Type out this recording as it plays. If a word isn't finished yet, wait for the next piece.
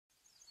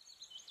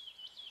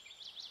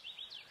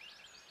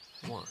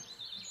1,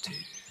 2,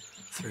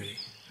 3,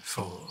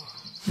 4.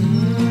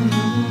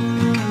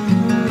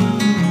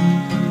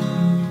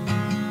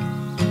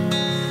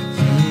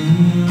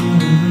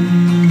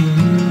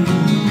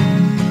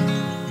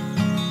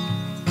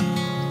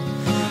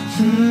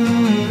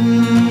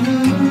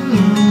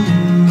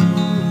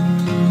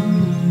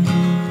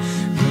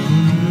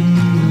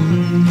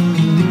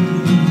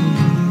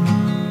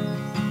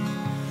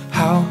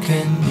 How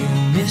can you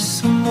miss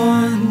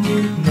someone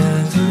you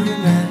never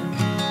met?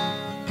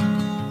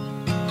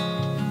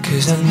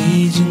 'Cause I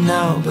need you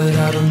now, but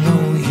I don't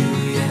know you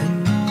yet.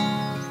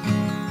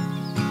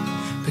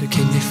 But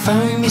can you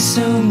find me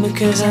soon,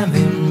 because I'm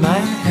in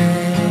my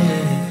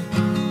head.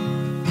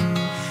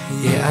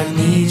 Yeah, I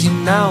need you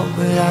now,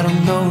 but I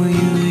don't know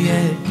you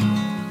yet.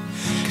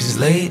 'Cause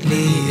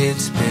lately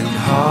it's been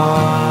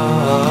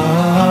hard.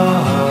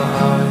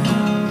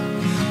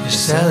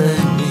 You're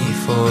selling me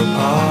for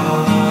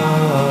parts,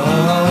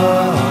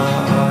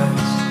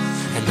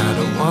 and I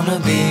don't wanna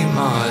be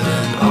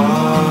modern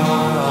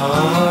art,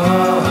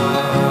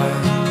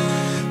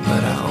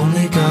 but I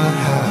only got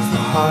half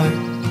a heart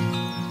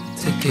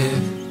to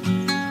give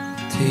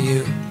to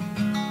you.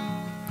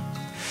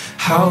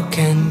 How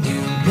can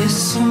you miss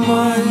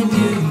someone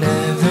you've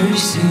never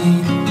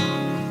seen?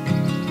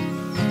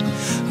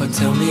 Or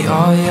tell me,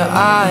 are your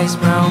eyes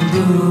brown,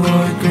 blue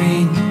or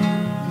green?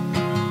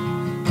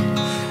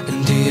 And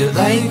do you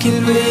like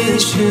it with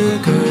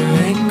sugar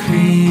and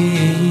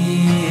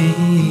cream?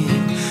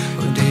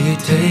 Or do you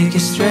take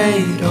it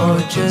straight, or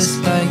just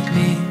like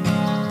me?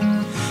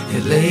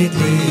 Yeah,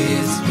 lately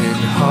it's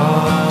been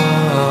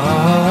hard.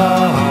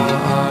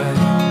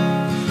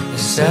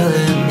 They're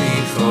selling me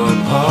for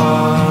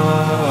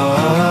parts,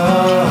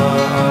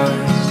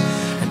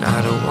 and I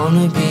don't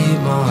wanna be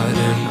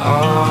modern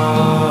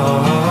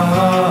art,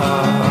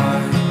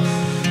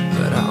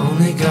 but I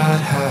only got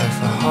half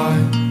a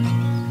heart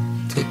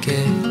to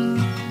give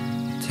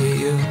to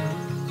you.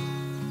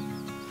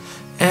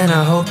 And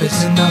I hope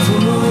it's enough.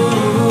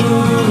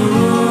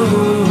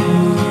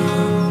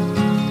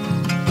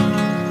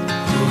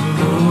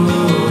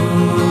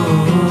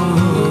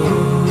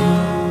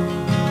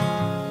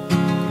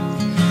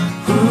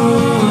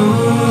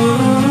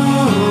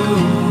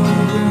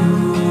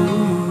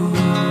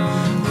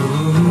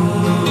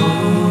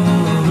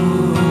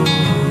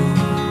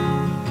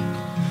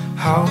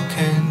 How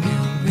can you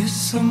miss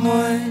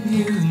someone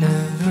you've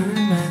never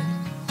met?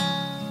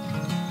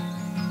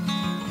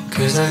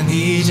 'Cause I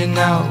need you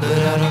now, but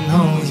I don't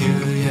know you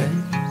yet.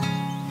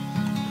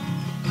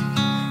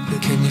 But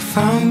can you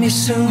find me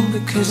soon,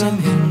 because I'm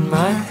in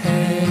my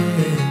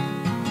head.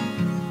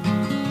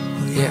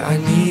 Yeah, I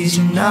need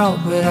you now,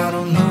 but I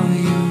don't know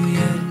you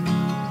yet.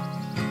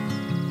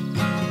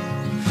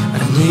 I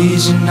need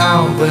you now,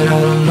 but I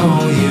don't know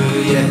you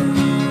yet.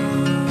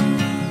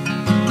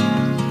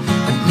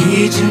 I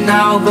need you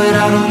now, but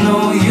I don't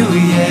know you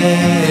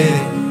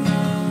yet.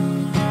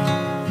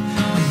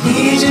 I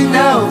need you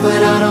now,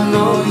 but I don't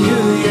know you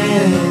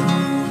yet.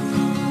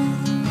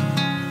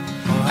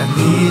 I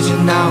need you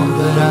now,